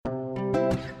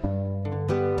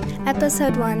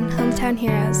Episode 1, Hometown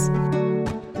Heroes.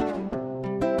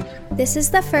 This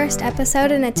is the first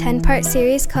episode in a 10-part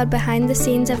series called Behind the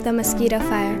Scenes of the Mosquito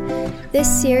Fire.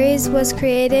 This series was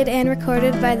created and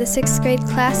recorded by the 6th grade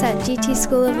class at GT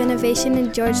School of Innovation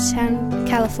in Georgetown,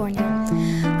 California.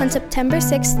 On September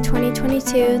 6,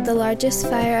 2022, the largest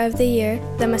fire of the year,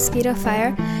 the Mosquito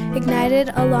Fire, ignited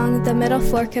along the Middle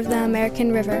Fork of the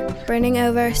American River, burning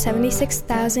over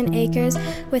 76,000 acres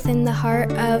within the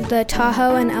heart of the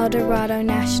Tahoe and El Dorado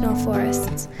National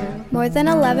Forests. More than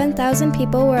 11,000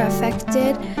 people were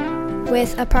affected,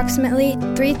 with approximately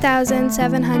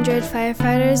 3,700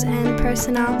 firefighters and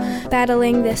personnel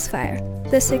battling this fire.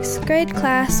 The 6th grade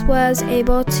class was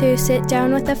able to sit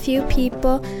down with a few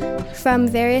people from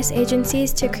various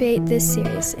agencies to create this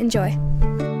series. Enjoy.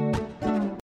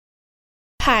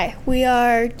 Hi, we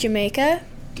are Jamaica,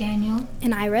 Daniel,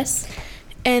 and Iris,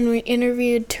 and we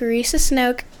interviewed Teresa,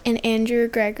 Snoke, and Andrew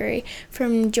Gregory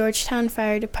from Georgetown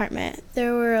Fire Department.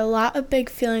 There were a lot of big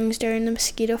feelings during the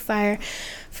Mosquito Fire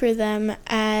for them,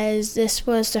 as this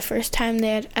was the first time they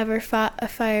had ever fought a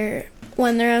fire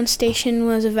when their own station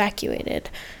was evacuated.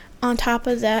 On top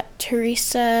of that,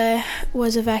 Teresa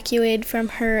was evacuated from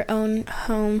her own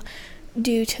home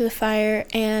due to the fire,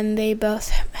 and they both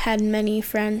had many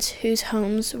friends whose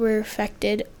homes were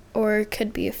affected or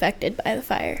could be affected by the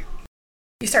fire.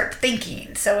 You start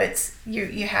thinking, so it's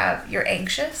you're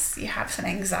anxious, you have some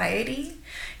anxiety,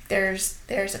 there's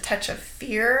a touch of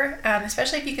fear,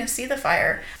 especially if you can see the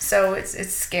fire. So it's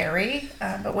scary,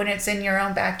 but when it's in your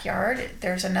own backyard,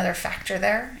 there's another factor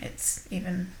there. It's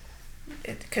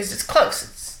because it's close,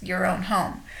 it's your own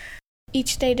home.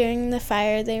 Each day during the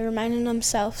fire, they reminded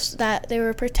themselves that they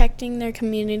were protecting their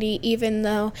community, even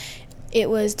though it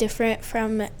was different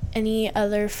from any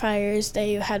other fires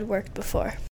they had worked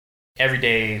before. Every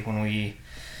day when we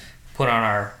put on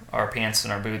our pants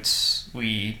and our boots,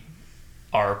 we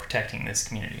are protecting this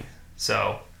community.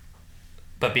 So,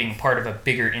 but being part of a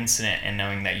bigger incident and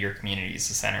knowing that your community is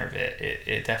the center of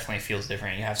it definitely feels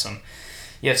different. You have some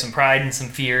pride and some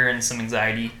fear and some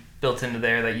anxiety built into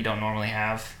there that you don't normally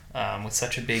have with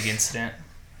such a big incident.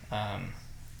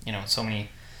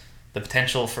 The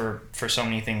potential for so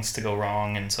many things to go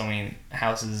wrong and so many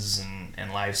houses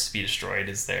and lives to be destroyed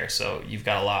is there. So you've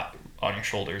got a lot on your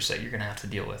shoulders that you're going to have to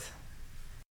deal with.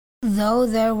 Though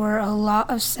there were a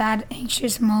lot of sad,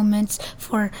 anxious moments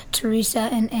for Teresa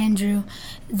and Andrew,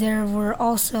 there were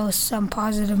also some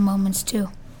positive moments too.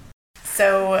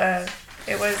 So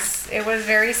it was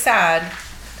very sad.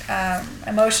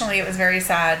 Emotionally, it was very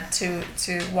sad to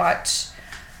watch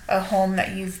a home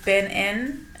that you've been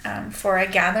in for a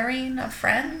gathering of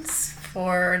friends,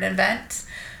 for an event,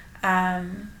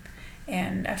 and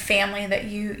a family that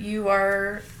you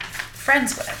are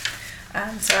friends with.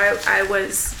 So I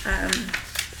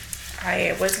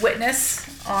was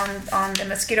witness on the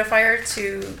Mosquito Fire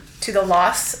to the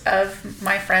loss of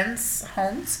my friends'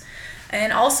 homes,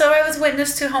 and also I was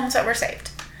witness to homes that were saved.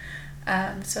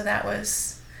 So that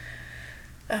was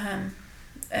at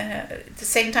the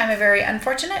same time a very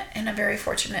unfortunate and a very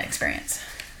fortunate experience.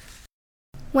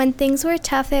 When things were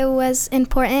tough, it was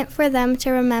important for them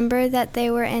to remember that they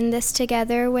were in this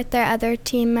together with their other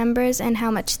team members and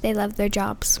how much they loved their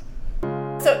jobs.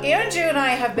 So Andrew and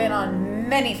I have been on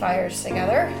many fires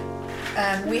together.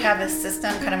 We have a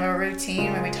system, kind of a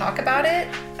routine when we talk about it,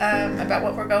 about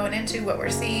what we're going into, what we're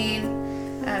seeing.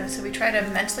 So we try to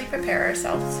mentally prepare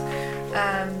ourselves.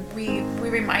 We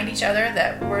remind each other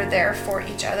that we're there for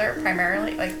each other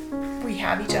primarily, like we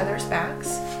have each other's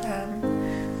backs.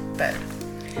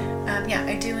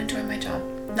 I do enjoy my job.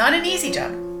 Not an easy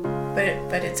job, but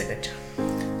it's a good job.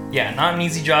 Yeah, not an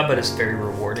easy job, but it's very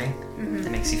rewarding. Mm-hmm.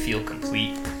 It makes you feel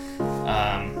complete.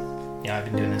 I've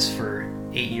been doing this for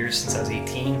 8 years since I was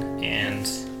 18, and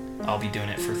I'll be doing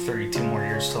it for 32 more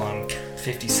years till I'm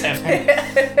 57.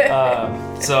 I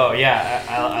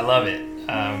love it.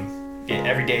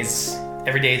 Every day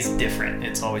is different.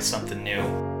 It's always something new.